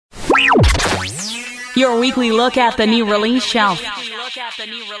Your weekly look at the new release shelf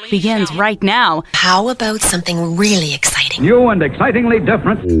begins right now. How about something really exciting? New and excitingly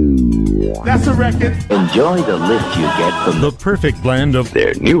different. That's a record. Enjoy the lift you get from the perfect blend of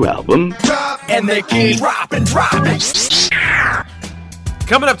their new album. And they keep dropping.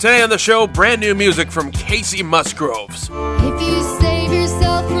 Coming up today on the show, brand new music from Casey Musgroves. If you save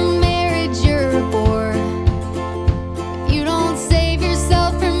yourself from marriage, you're a bore. If you don't save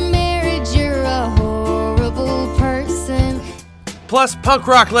yourself from marriage, you're a horrible person. Plus, punk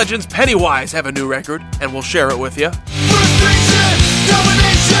rock legends Pennywise have a new record, and we'll share it with you. Frustration,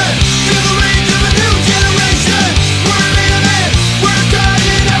 domination, feel the rage of a new generation. We're living it, we're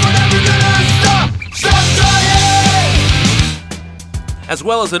dying, and we're never gonna stop dying. As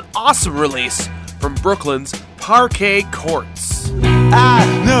well as an awesome release from Brooklyn's Parquet Courts. I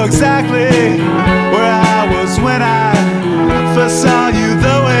know exactly where I was when I first saw you,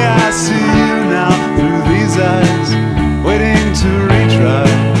 the way I see you now, through these eyes, waiting to retry.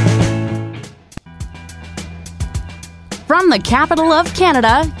 From the capital of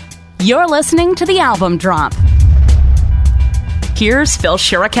Canada, you're listening to The Album Drop. Here's Phil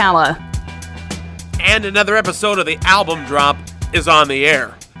Shirakawa. And another episode of The Album Drop is on the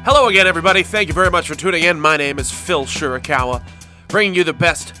air. Hello again, everybody. Thank you very much for tuning in. My name is Phil Shirakawa, bringing you the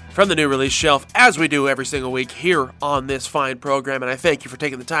best from the new release shelf, as we do every single week here on this fine program. And I thank you for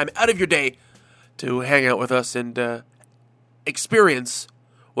taking the time out of your day to hang out with us and experience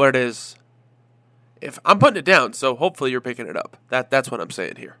what it is. If I'm putting it down, so hopefully you're picking it up. That's what I'm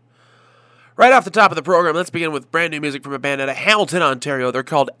saying here. Right off the top of the program, let's begin with brand new music from a band out of Hamilton, Ontario. They're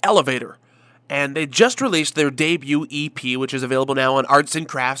called Elevator. And they just released their debut EP, which is available now on Arts and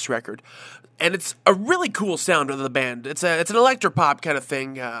Crafts record. And it's a really cool sound of the band. It's an electropop kind of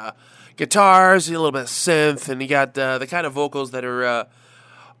thing. Guitars, a little bit of synth, and you got the kind of vocals that are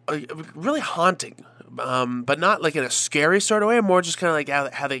really haunting. But not like in a scary sort of way, more just kind of like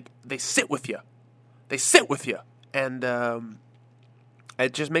how they sit with you. They sit with you. And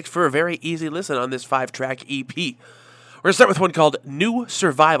it just makes for a very easy listen on this 5-track EP. We're going to start with one called New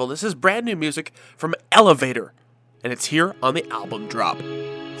Survival. This is brand new music from Elevator, and it's here on the Album Drop.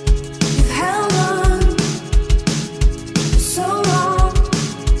 You've held on for so long.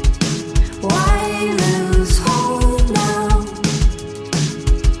 Why lose hope now?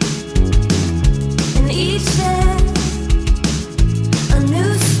 And each day, a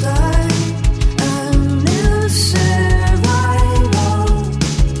new start, a new survival.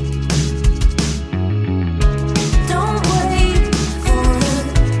 Don't wait for the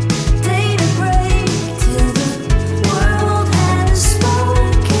day to break till the world has spoken.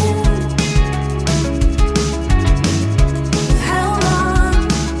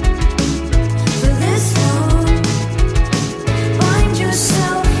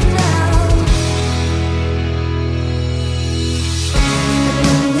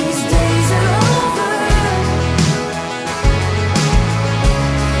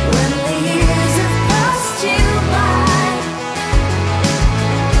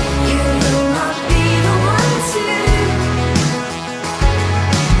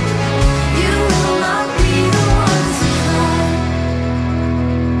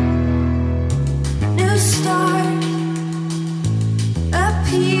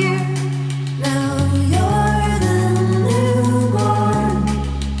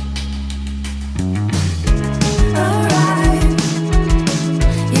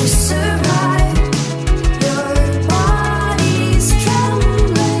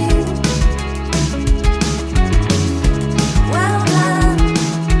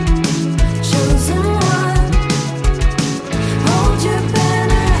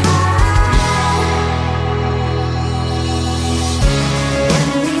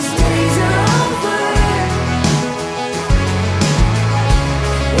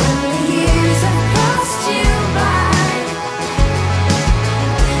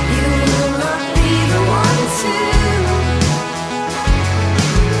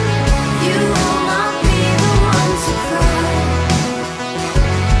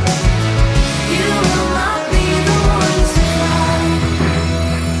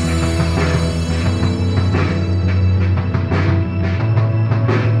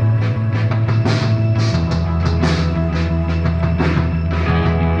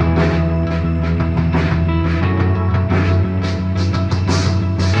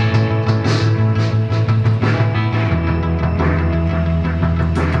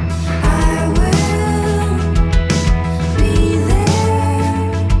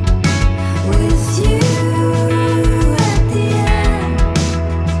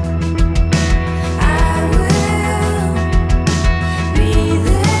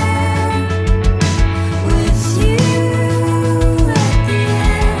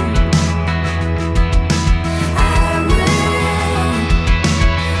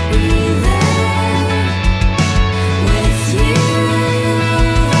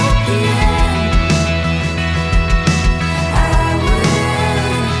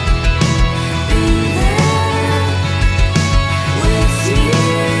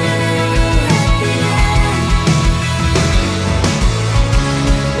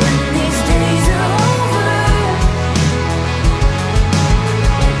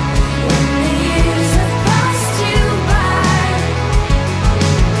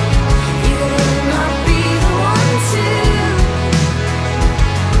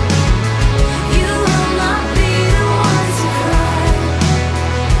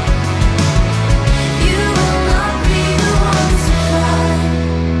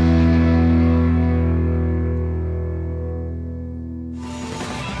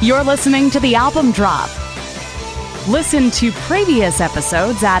 You're listening to The Album Drop. Listen to previous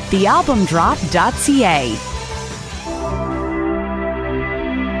episodes at thealbumdrop.ca.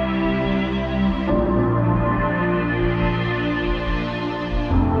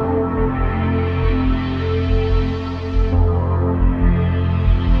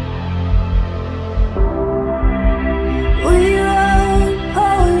 We wrote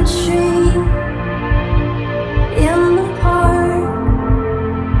poetry in the park.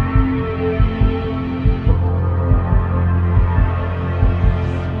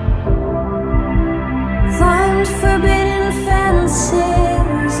 Climbed forbidden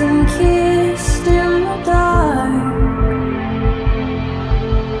fences and kissed in the dark.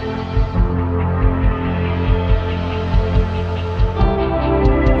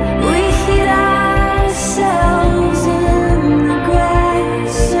 We hid ourselves in the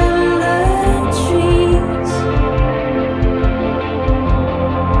grass and the trees.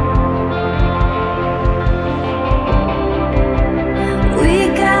 We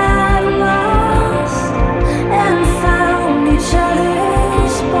got lost and found each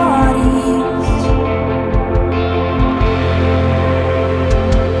other's bodies.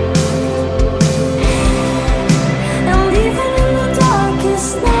 And even in the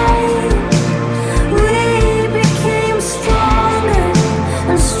darkest night, we became stronger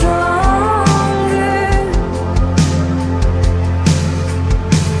and stronger.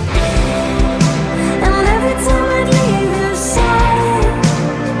 And every time I'd leave your side,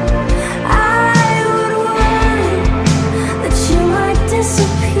 I would worry that you might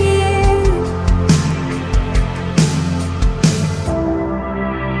disappear.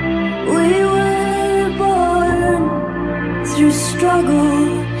 We were born through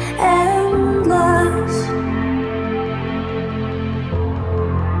struggle and lust.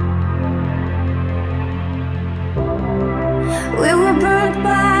 We were burnt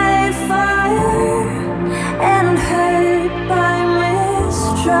by fire and hurt by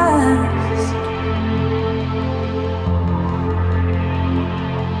mistrust.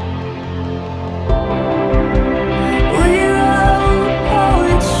 We wrote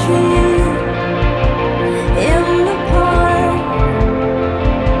poetry in the park.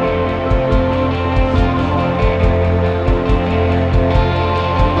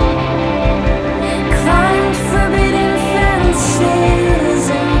 Climbed forbidden fences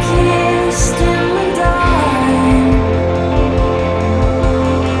and kissed in the dark.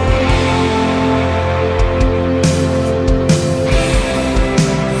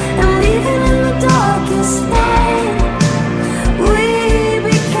 And even in the darkest night, we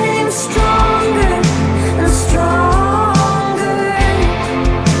became stronger and stronger.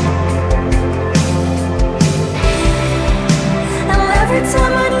 And every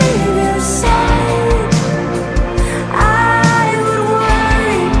time I'd leave your side, I would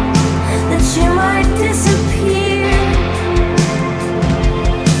worry that you might disappear.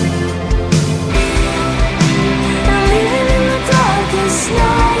 And even in the darkest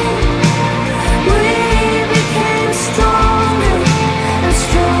night, we became stronger and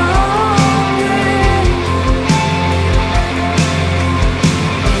stronger.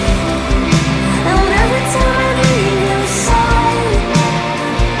 And every time I leave your side,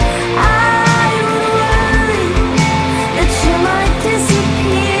 I would worry that you might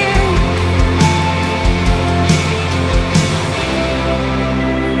disappear.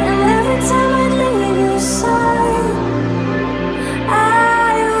 And every time I leave your side, I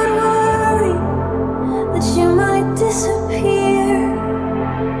would worry that you might disappear.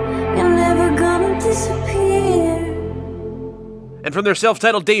 You're never gonna disappear. And from their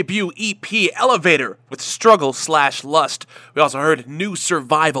self-titled debut EP, Elevator, with Struggle/Lust, we also heard New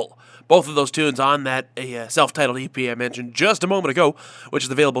Survival. Both of those tunes on that self-titled EP I mentioned just a moment ago, which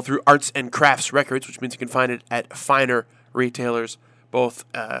is available through Arts and Crafts Records, which means you can find it at finer retailers, both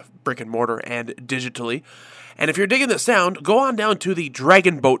brick and mortar and digitally. And if you're digging the sound, go on down to the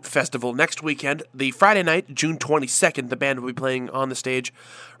Dragon Boat Festival next weekend, the Friday night, June 22nd. The band will be playing on the stage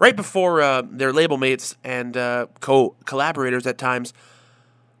right before their label mates and co-collaborators at times,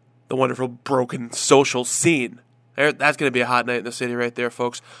 the wonderful Broken Social Scene. That's going to be a hot night in the city right there,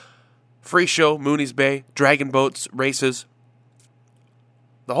 folks. Free show, Mooney's Bay, Dragon Boats, races.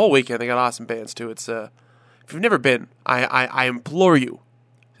 The whole weekend, they got awesome bands, too. It's if you've never been, I implore you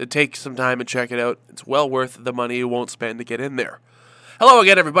to take some time and check it out. It's well worth the money you won't spend to get in there. Hello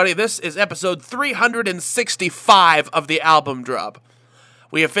again, everybody. This is episode 365 of the Album Drop.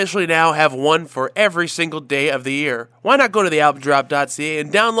 We officially now have one for every single day of the year. Why not go to thealbumdrop.ca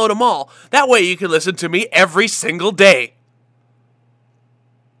and download them all? That way you can listen to me every single day.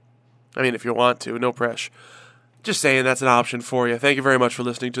 I mean, if you want to, no pressure. Just saying that's an option for you. Thank you very much for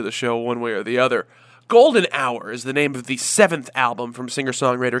listening to the show one way or the other. Golden Hour is the name of the 7th album from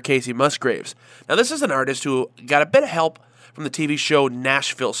singer-songwriter Casey Musgraves. Now, this is an artist who got a bit of help from the TV show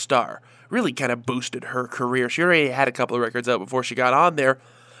Nashville Star. Really kind of boosted her career. She already had a couple of records out before she got on there,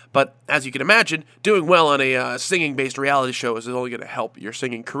 but as you can imagine, doing well on a singing-based reality show is only going to help your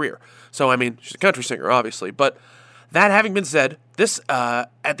singing career. So, I mean, she's a country singer, obviously, but that having been said, this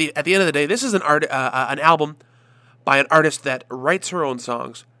at the end of the day, this is an album by an artist that writes her own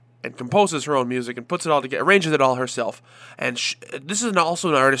songs and composes her own music and puts it all together, arranges it all herself. And this is also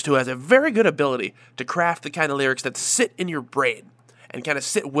an artist who has a very good ability to craft the kind of lyrics that sit in your brain and kind of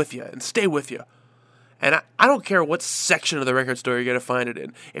sit with you and stay with you. And I don't care what section of the record store you're going to find it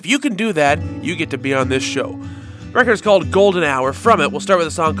in. If you can do that, you get to be on this show. The record is called Golden Hour. From it, we'll start with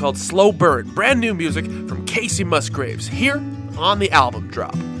a song called Slow Burn. Brand new music from Casey Musgraves here on the Album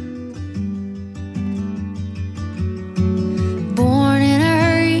Drop. Born in a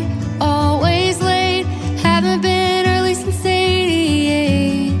hurry, always late. Haven't been early since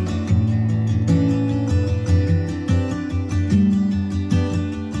 88.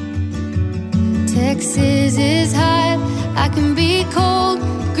 Texas is hot, I can be cold.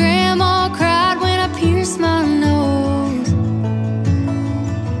 Grandma cried when I pierced my nose.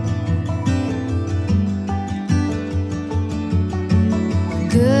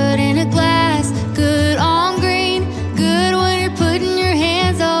 Good in a glass, good on green. Good when you're putting your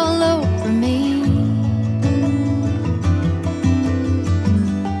hands all over me.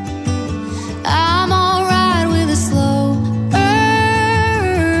 I'm alright with a slow burn.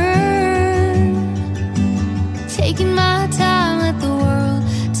 Taking my time, let the world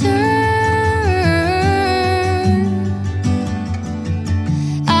turn.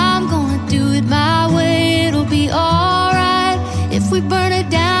 I'm gonna do it my way, it'll be alright. If we burn it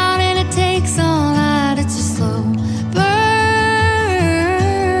down and it takes all night, it's a slow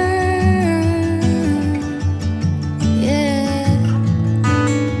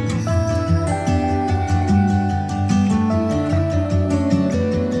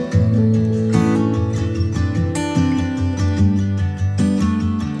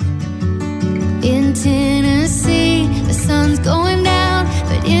in Tennessee, the sun's going down,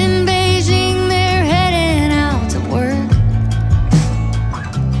 but in Beijing they're heading out to work.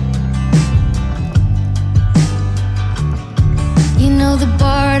 You know the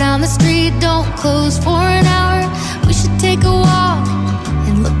bar down the street don't close for an hour. We should take a walk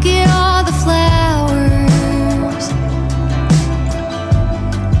and look at all the flowers.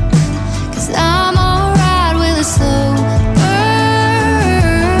 'Cause I'm alright with a slow burn.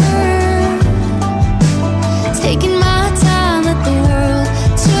 Taking my time, let the world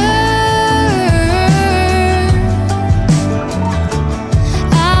turn.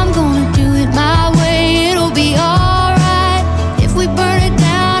 I'm gonna do it my way, it'll be alright. If we burn it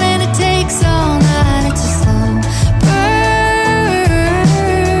down and it takes all night, it's a slow burn.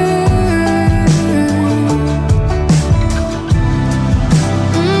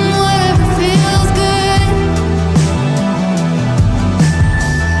 Whatever feels good.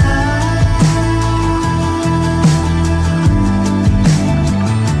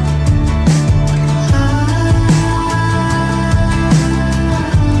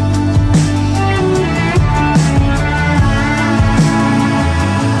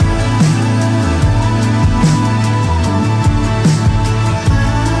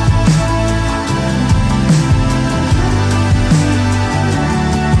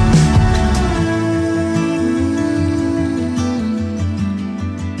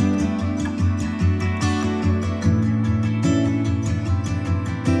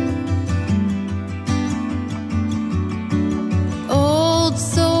 Old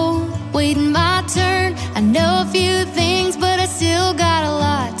soul, waiting my turn. I know a few things, but I still got a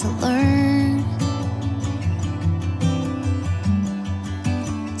lot to learn.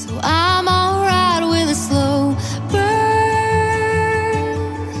 So I'm alright with a slow burn.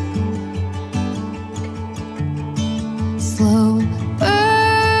 Slow burn.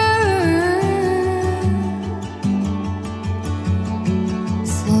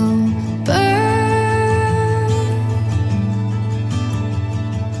 Slow burn.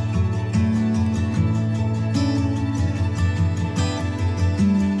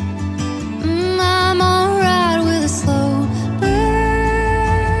 I'm alright with a slow burn.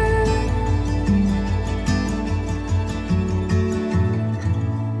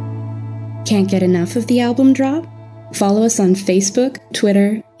 Can't get enough of the album drop? Follow us on Facebook,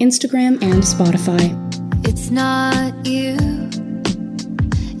 Twitter, Instagram, and Spotify. It's not you,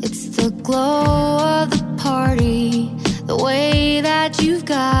 it's the glow of the party, the way that you've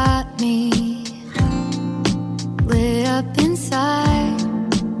got me. inside.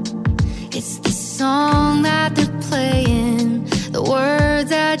 It's the song that they're playing, the words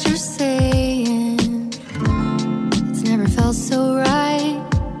that you're saying. It's never felt so right.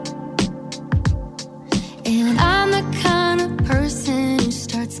 And I'm the kind of person who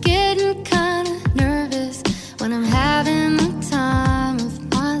starts getting kind of nervous when I'm having the time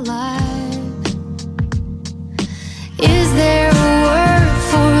of my life. Is there a word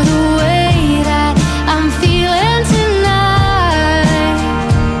for the way that I'm feeling tonight?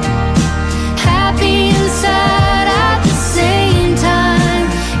 Happy and sad at the same time.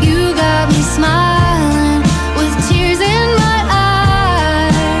 You got me smiling with tears in my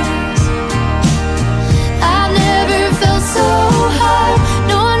eyes. I've never felt so high.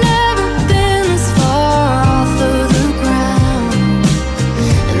 No, I've never been this far off of the ground.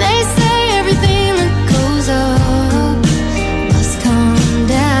 And they say everything that goes up must come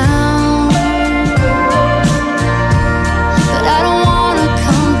down. But I don't wanna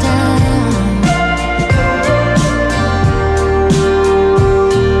come down.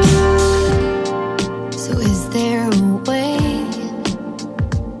 So is there a way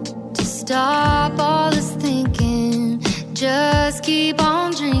to stop all this thinking? Just keep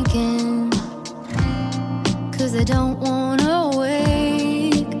on drinking, 'cause I don't wanna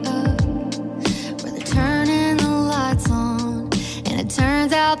wake up where they're turning the lights on, and it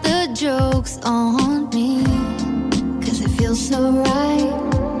turns out the joke's on me, 'cause it feels so right.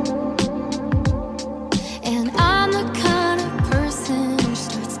 And I'm the kind of person who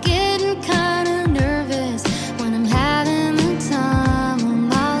starts getting kind of nervous when I'm having the time of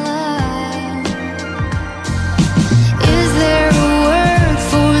my life. Is there a word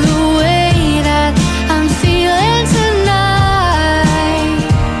for the way that I'm feeling tonight?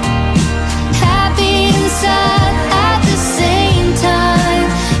 Happy and sad at the same time.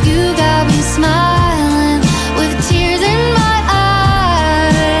 You got me smiling with tears in my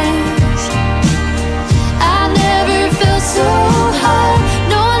eyes. I've never felt so high.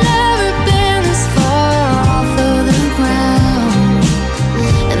 No, I've never been this far off of the ground.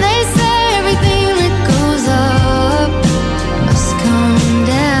 And they say everything that goes up must come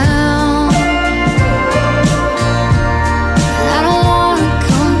down. And I don't wanna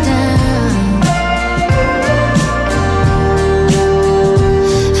come down.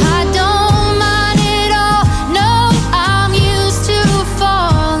 I don't mind it all. No, I'm used to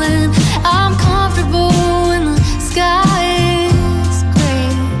falling. I'm comfortable when the sky is gray.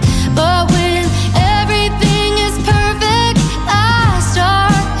 But when everything is perfect, I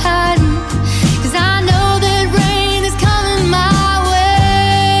start hiding, 'cause I know that rain is coming my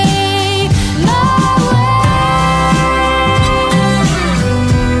way. My way.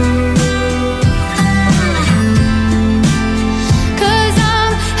 'Cause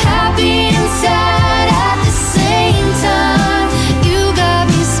I'm happy and sad at the same time. You got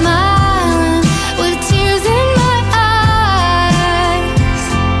me smiling with tears in my eyes.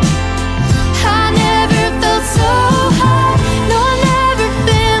 I never felt so high. No, I've never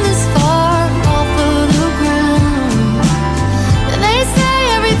been this far off of the ground. And they say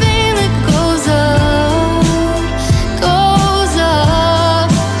everything that goes up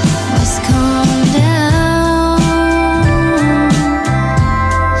must come down.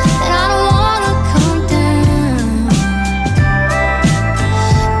 And I don't wanna come down.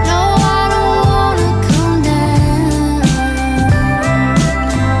 No, I don't wanna come down.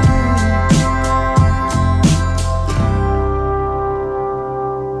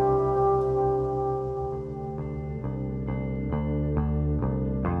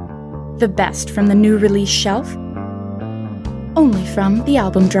 The best from the new release shelf, only from the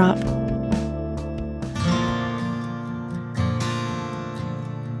album drop.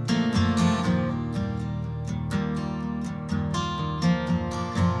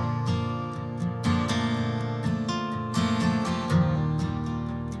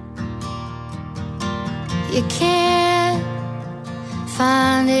 You can't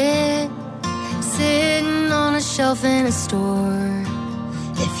find it sitting on a shelf in a store.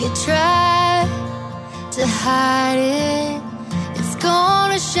 If you try to hide it, it's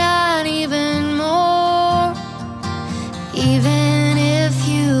gonna shine even more. Even if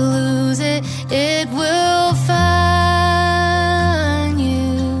you lose it, it will find you.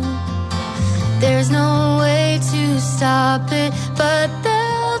 There's no way to stop it, but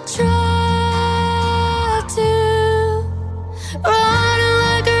they'll try to. Running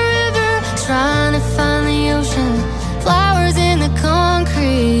like a river, trying to find the ocean. Flowers in the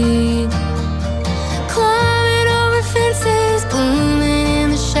concrete, climbing over fences, blooming in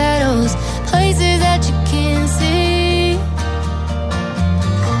the shadows.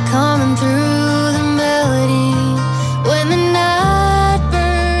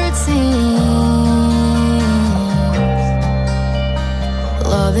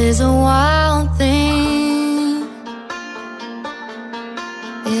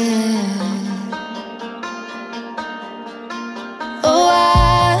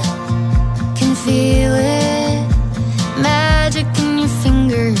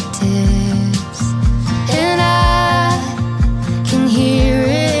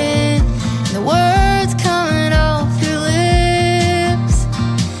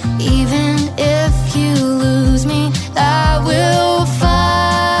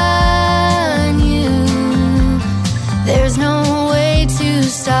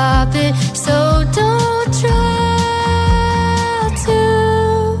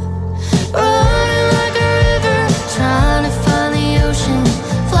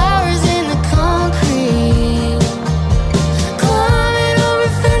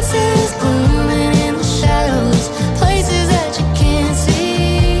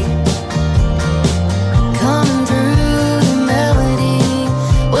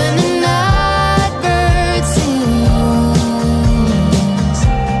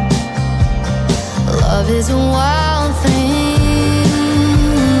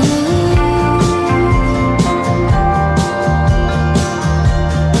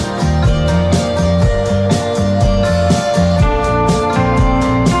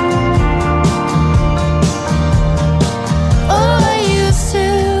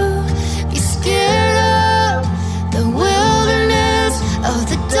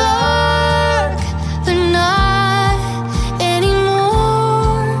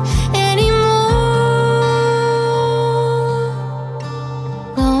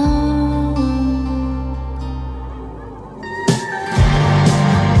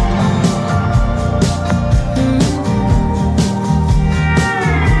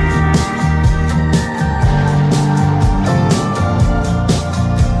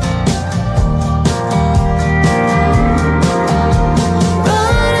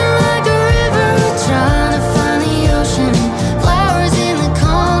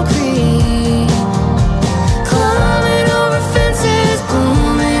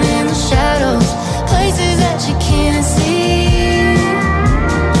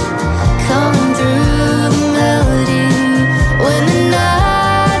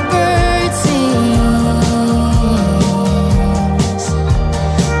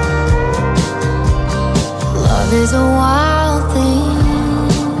 Love is a wild thing.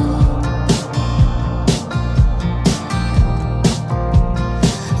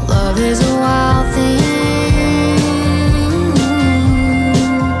 Love is a wild thing.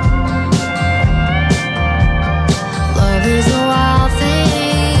 Love is a wild thing.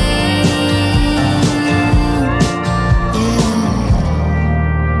 Yeah.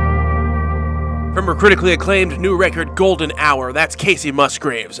 From her critically acclaimed new record, Golden Hour, that's Casey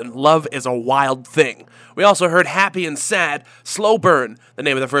Musgraves, and Love is a Wild Thing. We also heard Happy and Sad, Slow Burn, the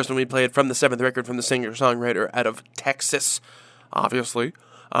name of the first one we played from the 7th record from the singer-songwriter out of Texas, obviously.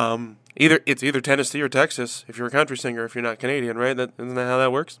 It's either Tennessee or Texas if you're a country singer, if you're not Canadian, right? Isn't that how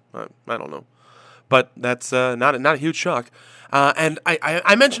that works? I don't know. But that's not a huge shock. And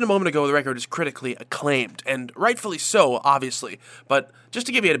I mentioned a moment ago the record is critically acclaimed, and rightfully so, obviously. But just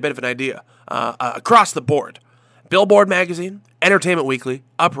to give you a bit of an idea, across the board, Billboard Magazine, Entertainment Weekly,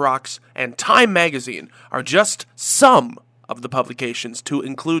 Up Rocks, and Time Magazine are just some of the publications to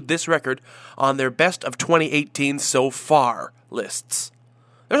include this record on their Best of 2018 So Far lists.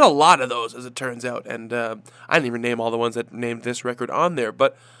 There's a lot of those, as it turns out, and I didn't even name all the ones that named this record on there,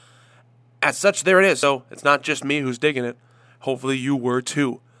 but as such, there it is. So it's not just me who's digging it. Hopefully you were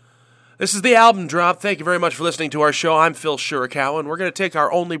too. This is the Album Drop. Thank you very much for listening to our show. I'm Phil Shirakawa, and we're going to take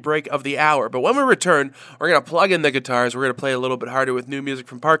our only break of the hour. But when we return, we're going to plug in the guitars. We're going to play a little bit harder with new music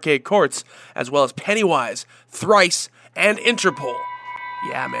from Parquet Courts, as well as Pennywise, Thrice, and Interpol.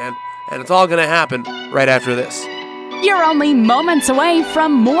 Yeah, man. And it's all going to happen right after this. You're only moments away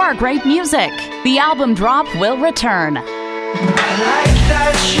from more great music. The Album Drop will return. I like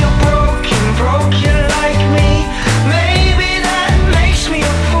that you're broken like me. Maybe that makes me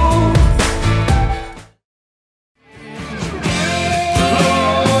a fool.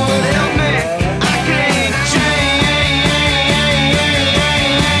 Lord, help me, I can't change.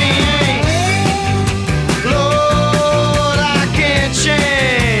 Lord, I can't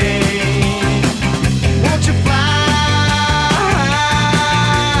change. Won't you fly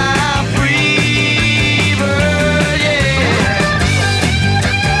free, bird, yeah.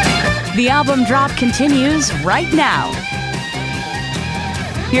 The Album Drop continues right now.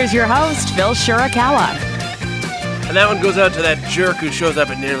 Here's your host, Phil Shirakawa. And that one goes out to that jerk who shows up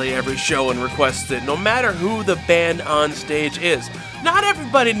at nearly every show and requests it, no matter who the band on stage is. Not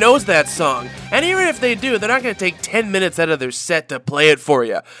everybody knows that song, and even if they do, they're not going to take 10 minutes out of their set to play it for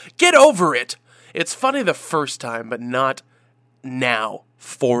you. Get over it. It's funny the first time, but not now,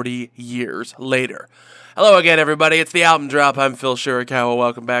 40 years later. Hello again, everybody. It's the Album Drop. I'm Phil Shirakawa.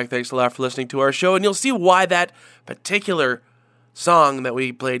 Welcome back. Thanks a lot for listening to our show, and you'll see why that particular song that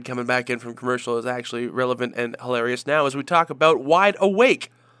we played coming back in from commercial is actually relevant and hilarious now as we talk about Wide Awake,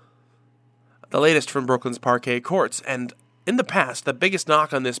 the latest from Brooklyn's Parquet Courts. And in the past, the biggest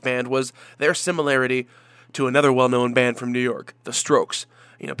knock on this band was their similarity to another well-known band from New York, The Strokes.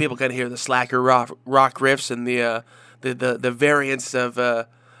 You know, people can hear the slacker rock riffs and the variants of a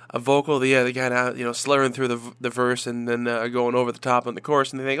vocal, the kind of slurring through the verse and then going over the top on the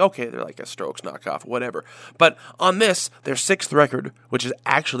chorus, and they think, okay, they're like a Strokes knockoff, whatever. But on this, their 6th record, which is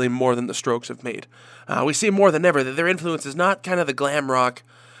actually more than the Strokes have made, we see more than ever that their influence is not kind of the glam rock,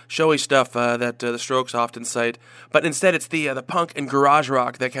 showy stuff that the Strokes often cite, but instead it's the punk and garage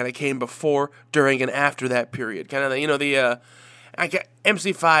rock that kind of came before, during, and after that period. Kind of the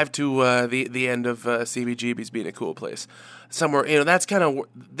MC5 to the end of CBGB's being a cool place. Somewhere, that's kind of,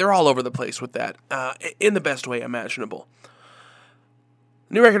 they're all over the place with that, in the best way imaginable.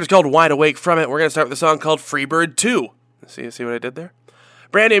 The new record is called Wide Awake. From it, we're going to start with a song called Freebird 2. See what I did there?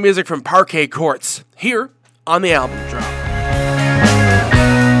 Brand new music from Parquet Courts, here on the Album Drop.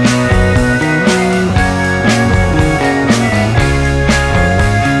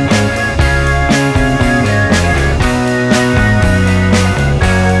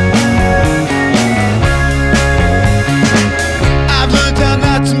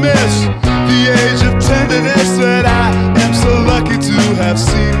 That I am so lucky to have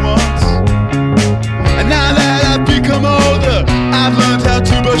seen once. And now that I've become older, I've learned how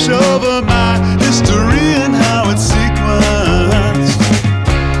to brush over my history and how it's sequenced.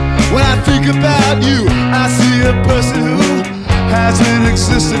 When I think about you, I see a person who hasn't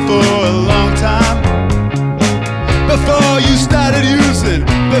existed for a long time. Before you started using,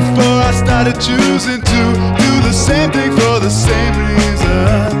 before I started choosing to do the same thing for the same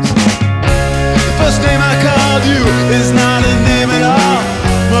reasons. First name I called you is not a name at all,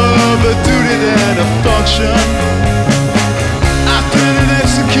 more of a duty than a function. I've been in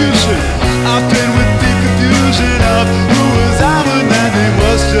execution, I've been with the confusion of who was I when that name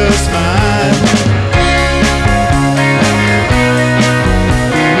was just mine.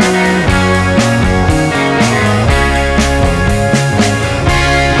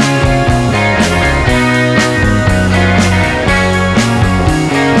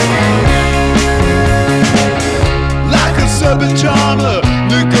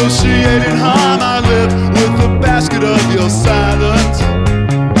 anticipating harm. I live with the basket of your silence.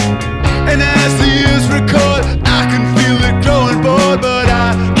 And as the years record, I can feel it growing bored, but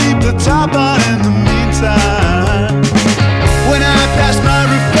I keep the top on in the meantime. When I pass my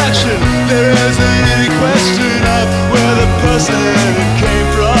reflection, there isn't any question of where the person came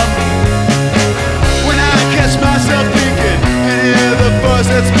from. When I catch myself thinking and hear the voice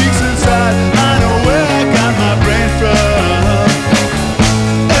that speaks inside, I know where I got my brain from.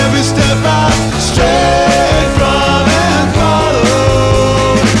 Every step I strayed from and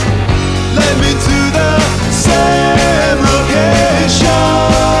followed led me to the same location.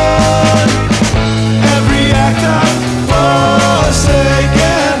 Every act I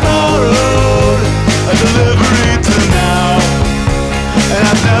forsaken, borrowed a delivery to now, and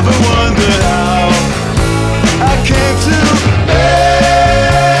I've never wondered how I came to be.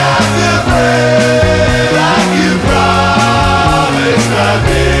 I feel brave, like you promised I'd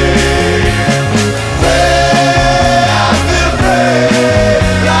be. I feel brave,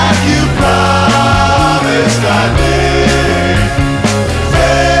 like you promised I'd be.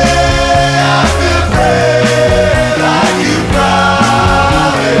 I feel brave, like you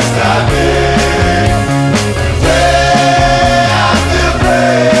promised I'd be. I feel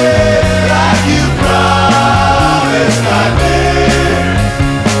brave, like you promised I'd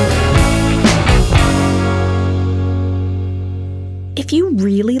be. If you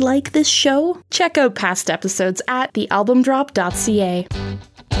really like this show, check out past episodes at thealbumdrop.ca.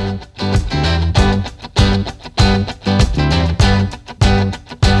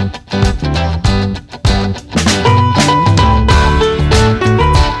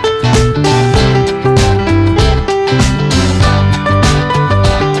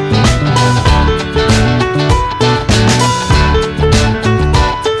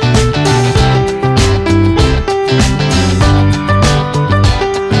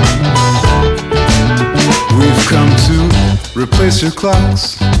 We've come to replace your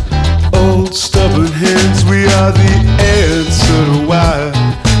clocks, old stubborn hands. We are the answer to why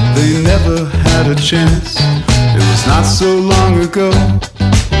they never had a chance. It was not so long ago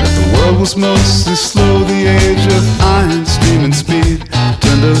that the world was mostly slow. The age of iron, steam and speed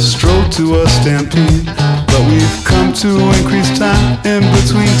turned a stroll to a stampede. But we've come to increase time in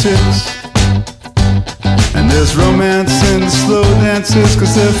between ticks. And there's romance in the slow dances,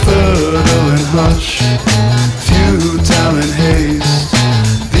 'cause they're fertile and hush, futile and haste.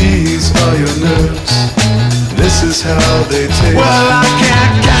 These are your nerves, this is how they taste. Well, I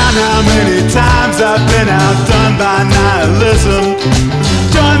can't count how many times I've been outdone by nihilism.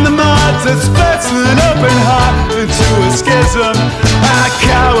 Join the mods that splits an open heart into a schism. I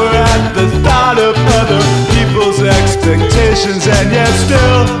cower at the thought of other people's expectations, and yet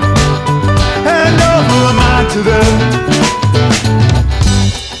still hand over mine to them.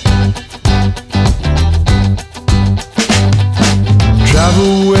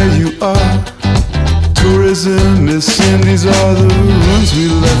 Travel where you are. Tourism is sin. These are the ruins we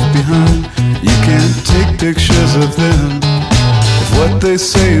left behind. You can't take pictures of them. If what they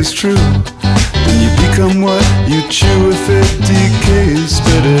say is true, then you become what you chew. If it decays,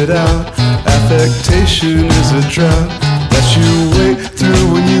 spit it out. Affectation is a drought that you wait through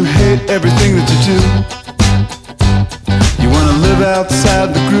when you hate everything that you do. You wanna live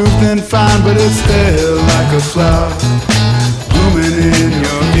outside the groove, then fine, but it's there like a flower, blooming in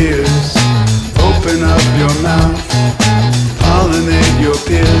your ears. Open up your mouth, pollinate your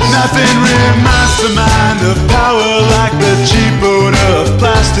peers. Nothing reminds the mind of power like the cheap odor of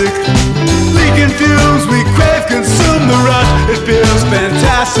plastic. Leaking fumes, we crave, consume the rush. It feels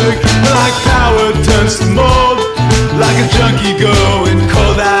fantastic, like power turns to mold. Like a junkie going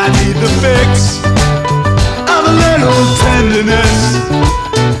cold, I need the fix of a little tenderness.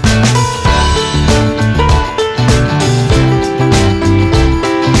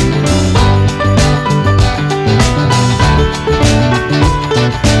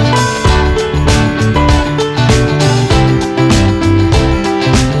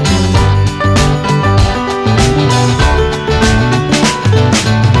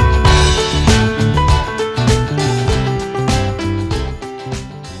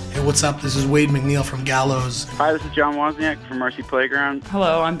 What's up? This is Wade McNeil from Gallows. Hi, this is John Wozniak from Mercy Playground.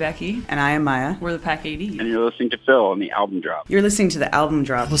 Hello, I'm Becky. And I am Maya. We're the Pack AD. And you're listening to Phil on the Album Drop. You're listening to the Album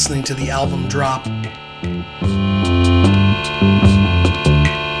Drop. Listening to the Album Drop.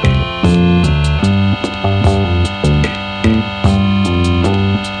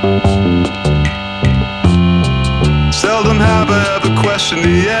 Seldom have I ever questioned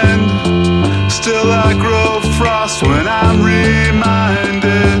the end. Still I grow frost when I'm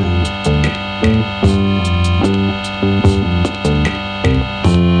reminded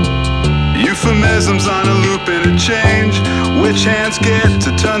comes on a loop and a change. Which hands get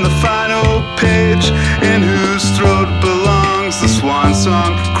to turn the final page? In whose throat belongs the swan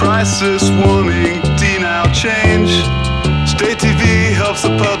song? Crisis warming, denial change. State TV helps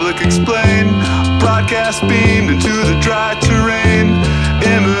the public explain. Broadcast beamed into the dry terrain.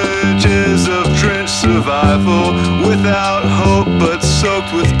 Images of drenched survival, without hope but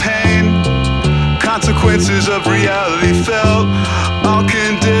soaked with pain. Consequences of reality felt. All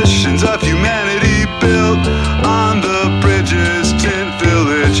conditions of humanity built on the bridges, tent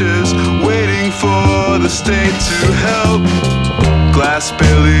villages, waiting for the state to help. Glass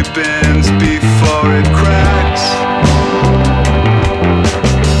barely bends before it cracks.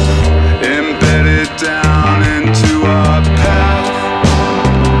 Embedded down into our path,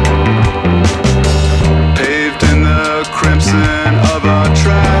 paved in the crimson of our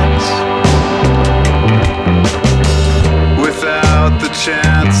tracks, without the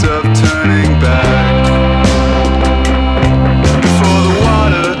chance of turning back. Before the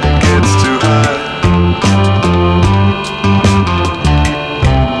water gets too high.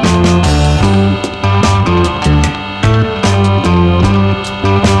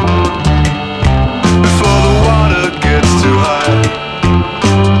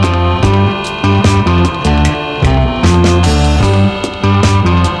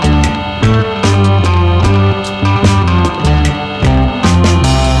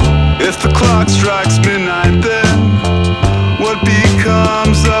 Strikes midnight, then what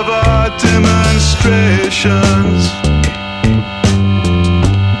becomes of our demonstrations?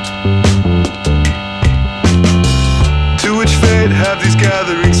 To which fate have these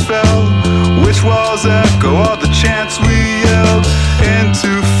gatherings fell? Which walls echo all the chants we yelled?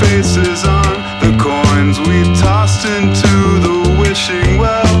 Into faces on the coins we tossed into the wishing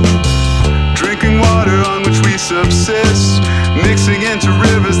well. Drinking water on which we subsist, mixing into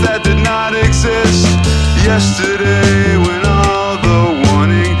rivers that did not exist. Yesterday when all the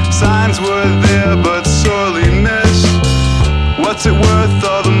warning signs were there but sorely missed. What's it worth,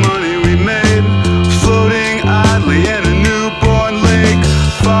 all the money we made, floating idly in a newborn lake,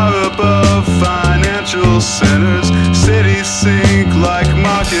 far above financial centers? Cities sink like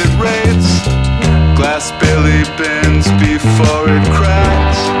market rates. Glass barely bends before it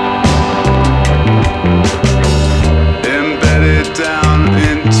cracks. Embedded down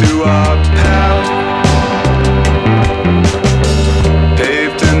into our path,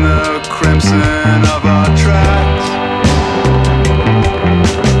 paved in the crimson of our tracks,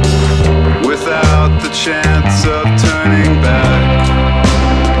 without the chance of turning back.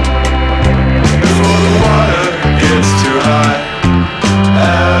 Before the water gets too high,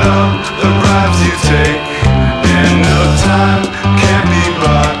 add up the bribes you take, and no time can't be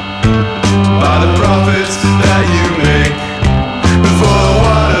bought by the profits that you make. Before the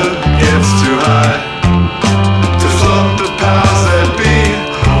water gets too high to float the powers that be,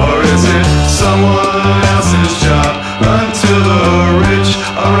 or is it someone else's job until the rich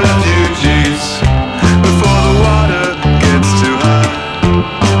are refugees? Before the water gets too high,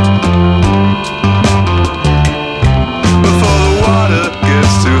 before the water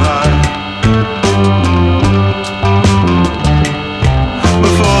gets too high,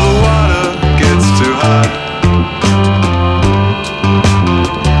 before the water gets too high,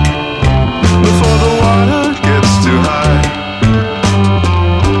 before the water gets too high.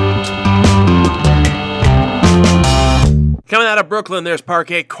 Coming out of Brooklyn, there's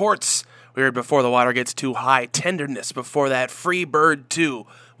Parquet Courts. We heard Before the Water Gets Too High, Tenderness. Before that, Free Bird 2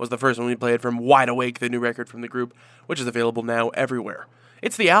 was the first one we played from Wide Awake, the new record from the group, which is available now everywhere.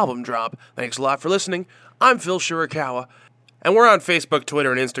 It's the album drop. Thanks a lot for listening. I'm Phil Shirakawa, and we're on Facebook,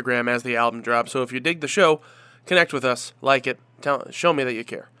 Twitter, and Instagram as the album drop, so if you dig the show, connect with us, like it, show me that you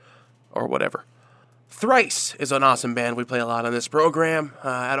care, or whatever. Thrice is an awesome band we play a lot on this program.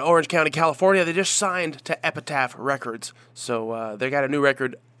 Out of Orange County, California, they just signed to Epitaph Records, so they got a new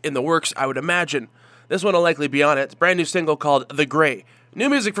record in the works, I would imagine. This one will likely be on it. It's a brand new single called The Gray. New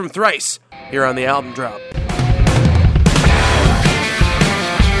music from Thrice, here on the album drop.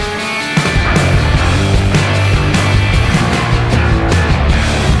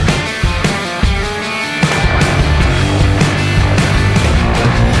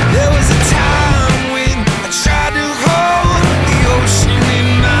 There was a time when I tried to hold the ocean in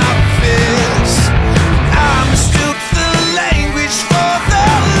my fist. I mistook the language for the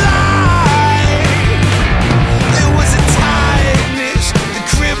lie. There was a tightness that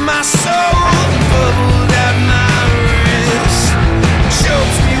gripped my soul, bubbled at my wrist,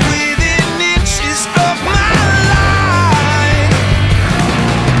 choked me within inches of my life.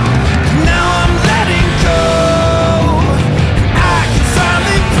 Now I'm letting go. I can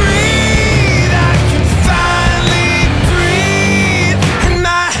finally breathe. I can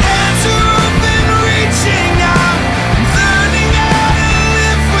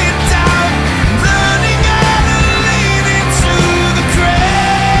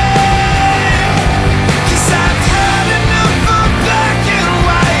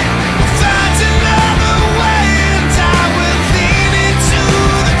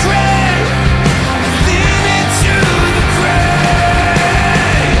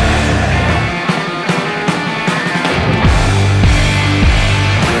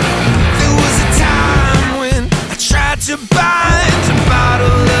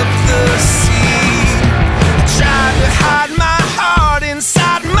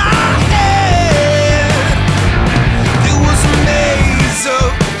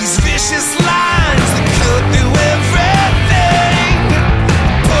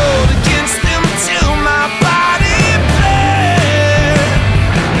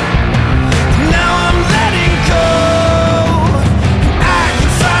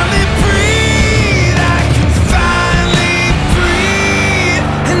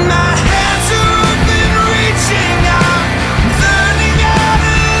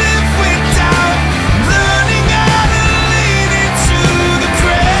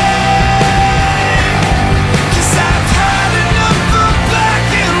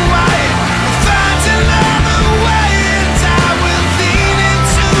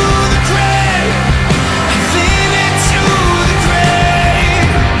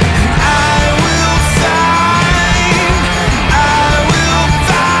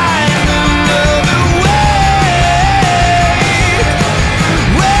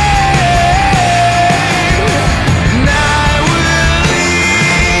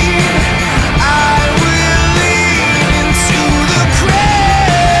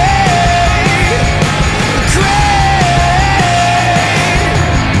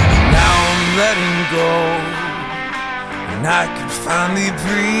and I could finally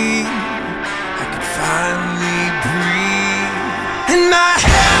breathe. I could finally breathe. And my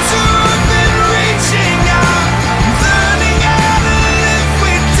hands are up and reaching out. I'm learning how to live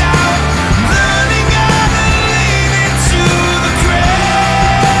without. I'm learning how to lean into the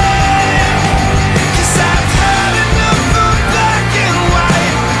grave. 'Cause I've had enough of black and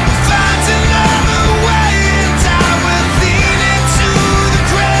white. Find another way and I will lean into the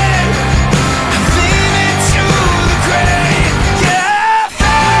grave. I lean into the grave. Yeah, I've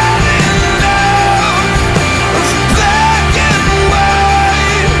had enough of black and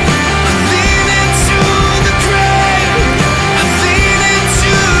white. I lean into the grave. I lean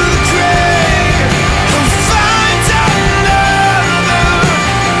into the grave. I'll find another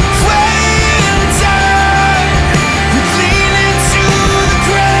way and I lean into the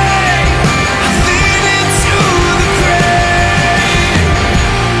grave. I lean into the grave.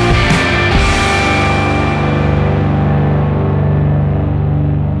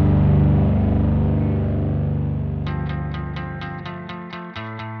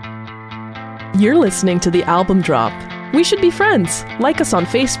 You're listening to The Album Drop. We should be friends. Like us on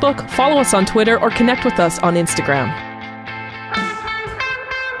Facebook, follow us on Twitter, or connect with us on Instagram.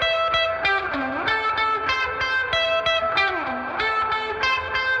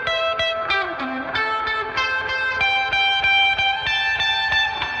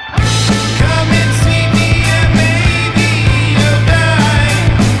 Come and see me and maybe you'll die.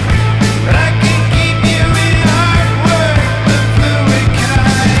 But I can keep you in artwork, the fluid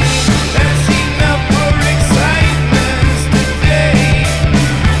kind. That's enough for excitement today.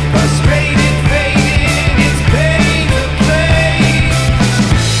 Frustrated, faded, it's pain to play.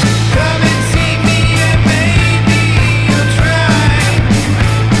 Come and see me and maybe you'll try.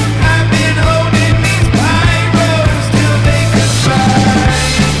 I've been holding these pyros till they goodbye.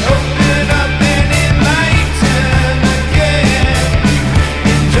 Open up and enlighten again.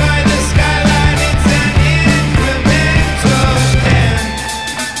 Enjoy the skyline, it's an incremental end.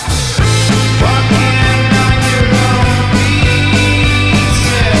 Walking on your own reason.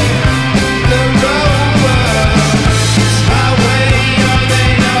 The rover is my way, or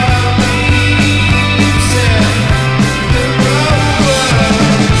they all leaves it. The rover.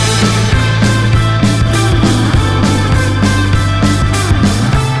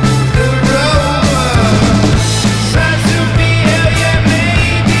 Signs to be hell, yeah,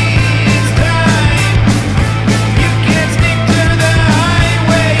 maybe it's time. You can't stick to the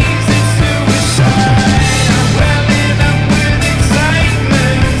highways, it's suicide. I'm welling up with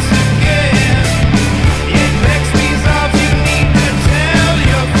excitement again. It makes me resolve you need to tell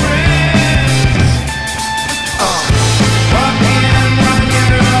your friends. Walking on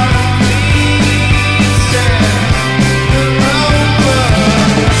your own reason. The rover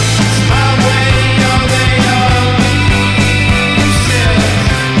is my way, or they all leaves it.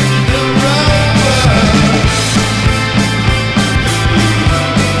 The rover.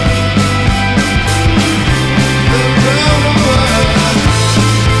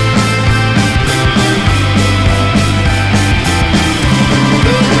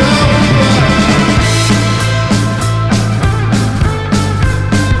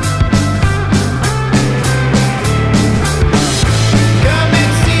 Come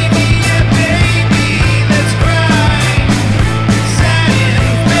and see me and baby, let's cry. Satin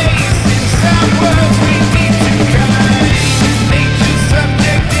face in some words we need to guide. Nature's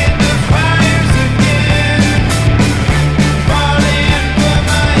subject in the fires again. Falling for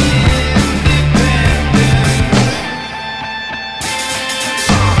my independence.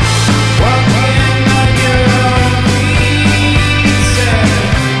 Walking on your own reason.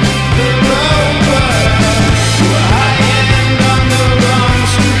 The rover. We're high end on the wrong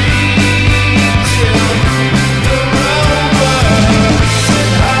street till the rover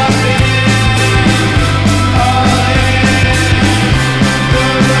said hop in, all in. The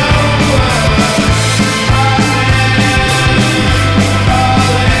rover, hop in, all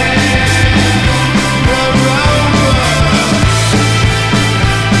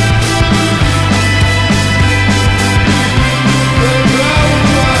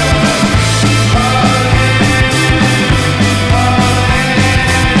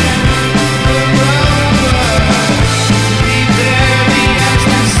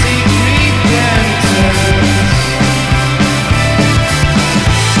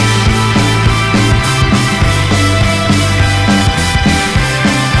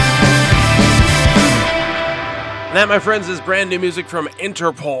That, my friends, is brand new music from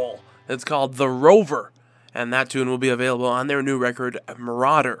Interpol. It's called The Rover, and that tune will be available on their new record,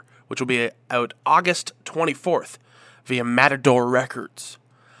 Marauder, which will be out August 24th via Matador Records.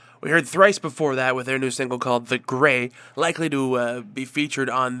 We heard Thrice before that with their new single called The Grey, likely to be featured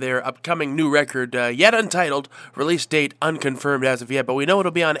on their upcoming new record, yet untitled, release date unconfirmed as of yet, but we know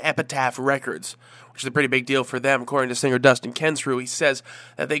it'll be on Epitaph Records, which is a pretty big deal for them. According to singer Dustin Kensrue, he says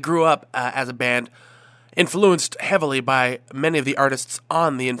that they grew up as a band influenced heavily by many of the artists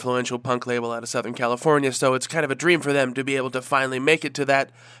on the influential punk label out of Southern California, so it's kind of a dream for them to be able to finally make it to that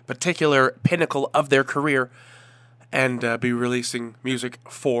particular pinnacle of their career and be releasing music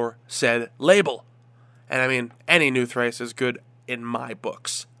for said label. And I mean, any new Thrice is good in my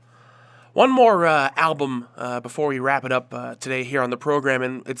books. One more album before we wrap it up today here on the program,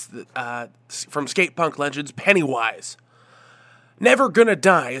 and it's from skate punk legends Pennywise. Never Gonna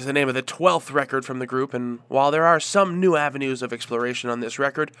Die is the name of the 12th record from the group, and while there are some new avenues of exploration on this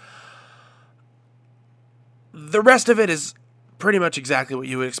record, the rest of it is pretty much exactly what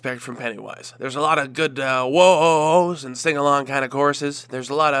you would expect from Pennywise. There's a lot of good whoa-oh-ohs and sing-along kind of choruses.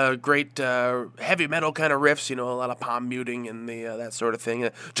 There's a lot of great heavy metal kind of riffs, you know, a lot of palm muting and the that sort of thing,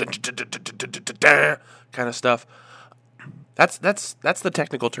 kind of stuff. That's the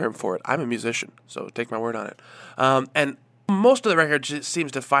technical term for it. I'm a musician, so take my word on it. And most of the record just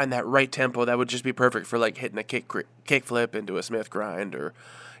seems to find that right tempo that would just be perfect for like hitting a kick flip into a Smith grind, or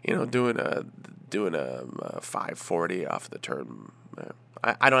you know, doing a 540 off the turn.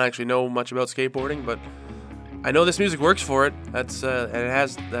 I don't actually know much about skateboarding, but I know this music works for it. That's and it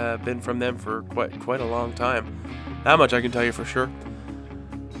has been from them for quite a long time. That much I can tell you for sure.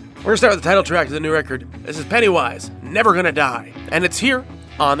 We're gonna start with the title track of the new record. This is Pennywise, Never Gonna Die, and it's here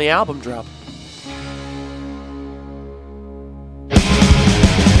on the album drop.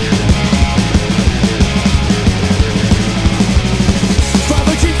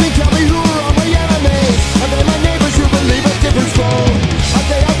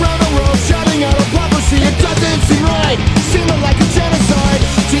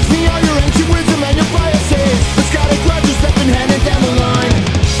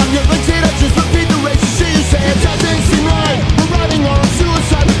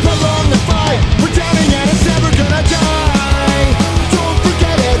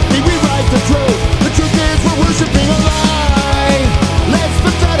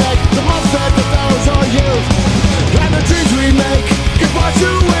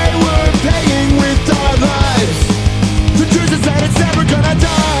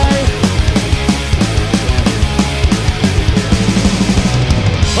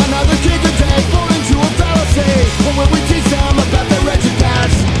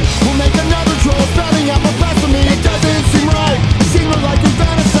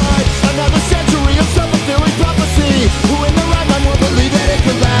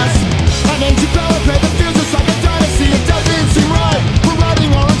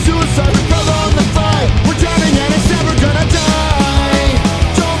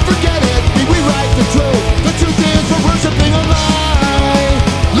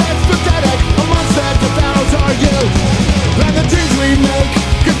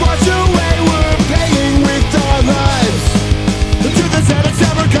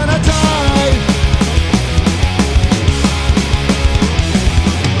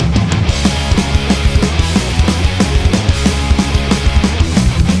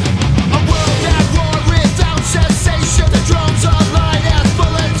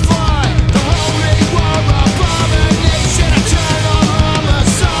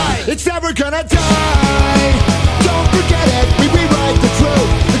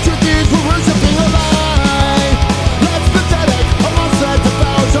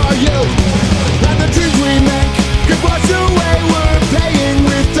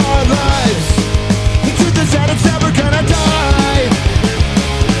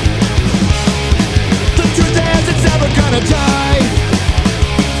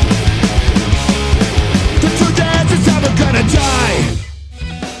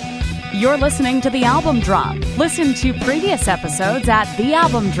 You're listening to The Album Drop. Listen to previous episodes at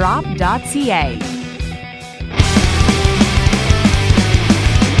thealbumdrop.ca.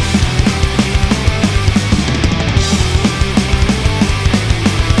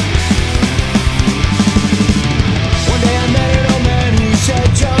 One day I met an old man who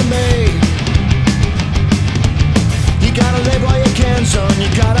said to me, you gotta live while you can, son, you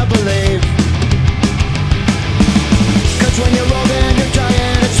gotta believe. 'Cause when you're old and you're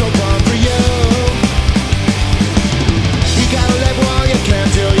dying, it's so fun for you. You gotta live while you can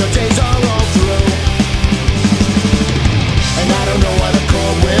till your days are all through. And I don't know why the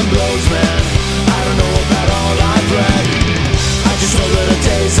cold wind blows, man. I don't know about all I've read. I just know that the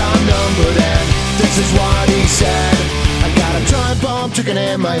days are numbered, and this is what he said. I got a time bomb ticking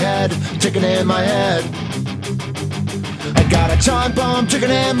in my head, ticking in my head. I got a time bomb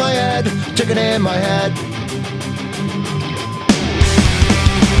ticking in my head, ticking in my head.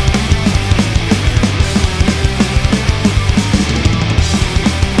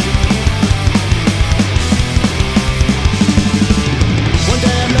 One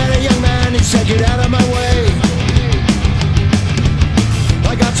day I met a young man, he said get out of my way.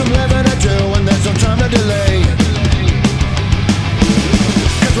 I got some living to do and there's no time to delay.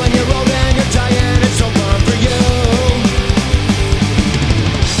 Cause when you're old and you're dying, it's so fun for you.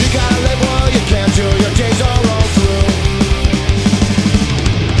 You gotta live while you can till your days are all through.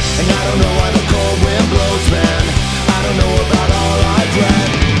 And I don't know why the cold wind blows, man. I don't know about all I've read.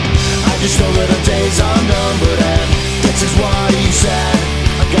 I just know that the days are numbered and this is what he said.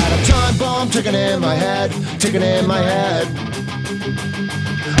 I got a time bomb ticking in my head, ticking in my head.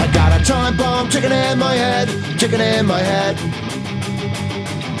 I got a time bomb ticking in my head, ticking in my head.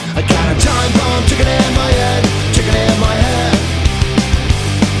 I got a time bomb ticking in my head, ticking in my head.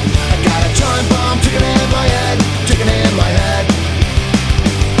 I got a time bomb ticking in my head, ticking in my head.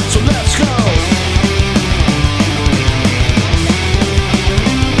 So let's go.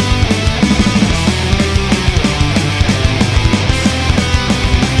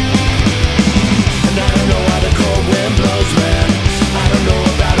 And I don't know why the cold wind blows, man. I don't know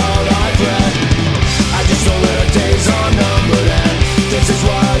about all I've read. I just know that the days are numbered and this is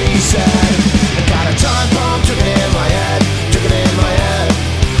what he said. I got a time bomb ticking in my head, ticking in my head.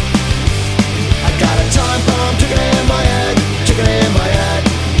 I got a time bomb ticking in my head, ticking in my head.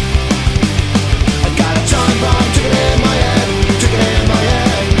 I got a time bomb ticking in my head, ticking in my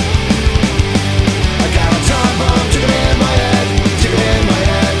head. I got a time bomb ticking in my head, ticking in my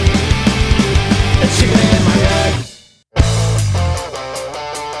head. It's ticking in my head.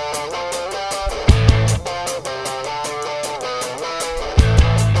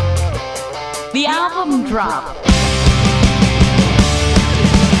 The album drop.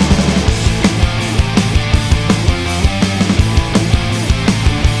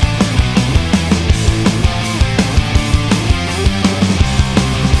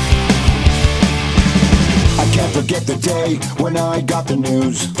 I can't forget the day when I got the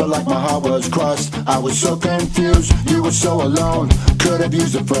news. Felt like my heart was crushed, I was so confused. You were so alone, could have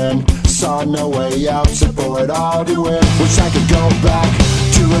used a friend. Saw no way out, except for it all to win. Wish I could go back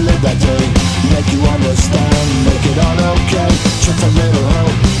to relive that day, make you understand, make it all okay. Just a little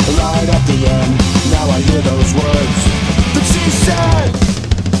hope, a light at the end. Now I hear those words that she said.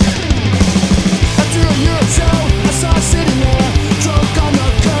 After a year or so, I saw her sitting there, drunk on the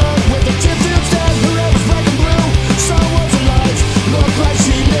curb, with the tip fields dead, her hair was black and blue, sun was alive, looked like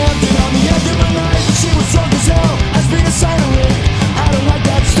she lived it on the edge of her life. She was drunk as hell, asked me to sign her in. I don't like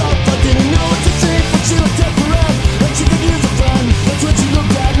that stuff, I didn't know what to think, but she was desperate, and she could use a friend. That's when she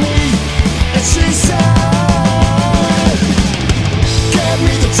looked at me, and she said, give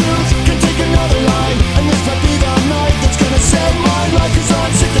me the truth, can take another line, and this might be the night that's gonna save my life. Cause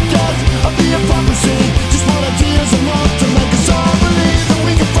I'm sick to death of the hypocrisy. Just one idea's enough to make us all believe that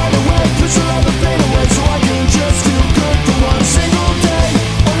we can find a way, push all the pain away, so I can just feel good for one single day.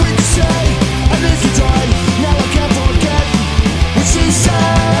 Or we can say, at least we tried. Now I can't forget what she said.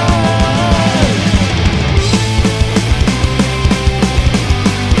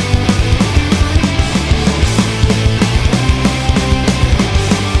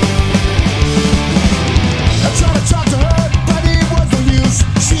 I tried to talk to her, but it was no use.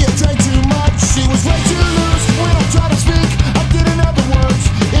 She had drank too much, she was way too loose. When I tried to speak, I didn't have the words.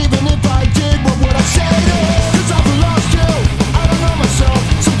 Even if I did, what would I say to her? Cause I feel lost too, I don't know myself.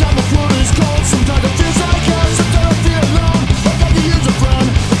 Sometimes the floor is cold, sometimes it feels like hell. Sometimes I feel alone, like I could use a friend.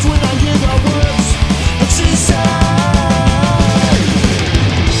 That's when I hear the words that she said.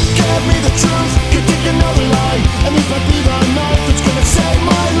 Give me the truth, can take another lie, and this might be the night that's gonna save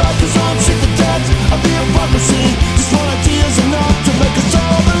my life. Cause I'm sick to death of the hypocrisy. Just one idea's enough to make us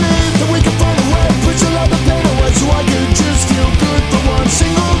all believe that we can find a way, push all the pain away, so I can just feel good for one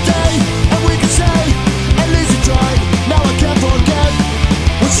single day. And we can say, at least we tried. Now I can't forget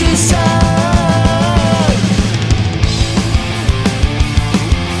what she said.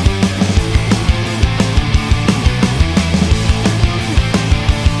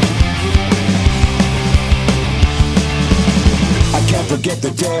 I can't forget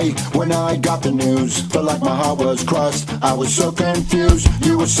the day when I got the news. Felt like my heart was crushed, I was so confused.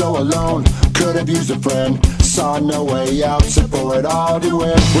 You were so alone, could have used a friend. Saw no way out, except for it all to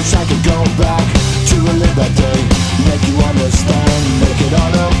win. Wish I could go back to relive that day, make you understand, make it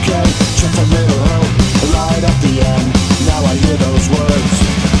all okay. Just a little hope, a light at the end. Now I hear those words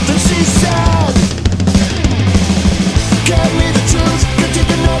that she said. Give me the truth, can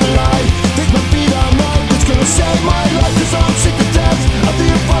take another lie. This might be the night that's gonna save my life. Cause I'm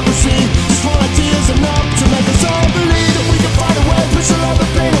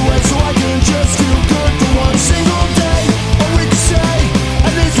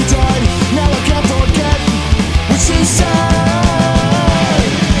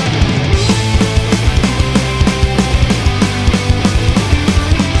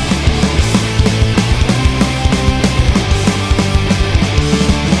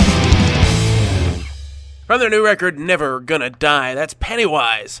their new record, Never Gonna Die. That's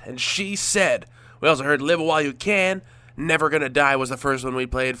Pennywise, and She Said. We also heard Live While You Can. Never Gonna Die was the first one we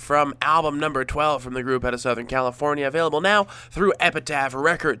played from album number 12 from the group out of Southern California, available now through Epitaph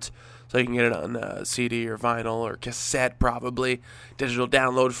Records. So you can get it on CD or vinyl or cassette, probably. Digital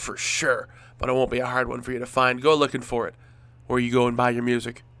download for sure, but it won't be a hard one for you to find. Go looking for it. Where you go and buy your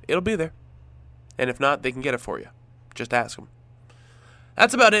music. It'll be there. And if not, they can get it for you. Just ask them.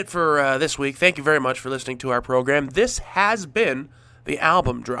 That's about it for this week. Thank you very much for listening to our program. This has been the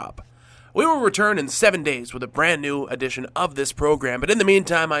Album Drop. We will return in 7 days with a brand new edition of this program. But in the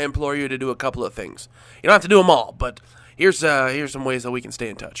meantime, I implore you to do a couple of things. You don't have to do them all, but here's some ways that we can stay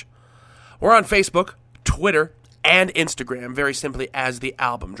in touch. We're on Facebook, Twitter, and Instagram, very simply as The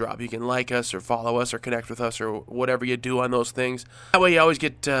Album Drop. You can like us or follow us or connect with us or whatever you do on those things. That way you always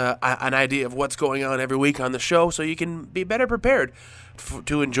get an idea of what's going on every week on the show, so you can be better prepared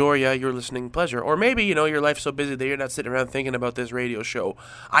to enjoy your listening pleasure. Or maybe, your life's so busy that you're not sitting around thinking about this radio show.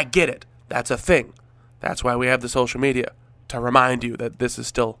 I get it. That's a thing. That's why we have the social media, to remind you that this is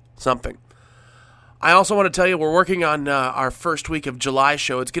still something. I also want to tell you we're working on our first week of July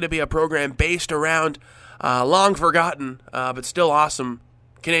show. It's going to be a program based around long forgotten, but still awesome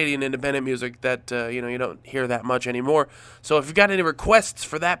Canadian independent music that, you don't hear that much anymore. So if you've got any requests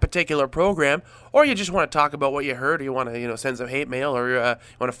for that particular program, or you just want to talk about what you heard, or you want to, send some hate mail, or you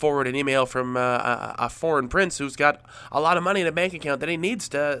want to forward an email from a foreign prince who's got a lot of money in a bank account that he needs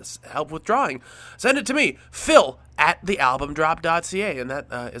to help withdrawing, send it to me, phil@thealbumdrop.ca, and that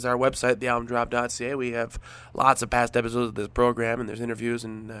is our website, thealbumdrop.ca. We have lots of past episodes of this program, and there's interviews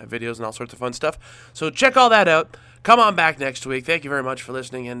and videos and all sorts of fun stuff. So check all that out. Come on back next week. Thank you very much for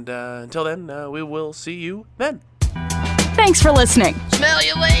listening, and until then, we will see you then. Thanks for listening. Smell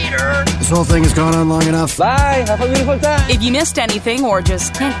you later. This whole thing has gone on long enough. Bye. Have a beautiful time. If you missed anything or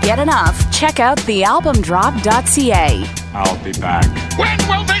just can't get enough, check out thealbumdrop.ca. I'll be back. When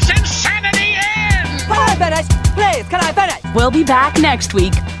will this insanity end? Can I finish? Please, can I finish? We'll be back next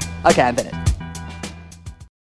week. Okay, I'm finished.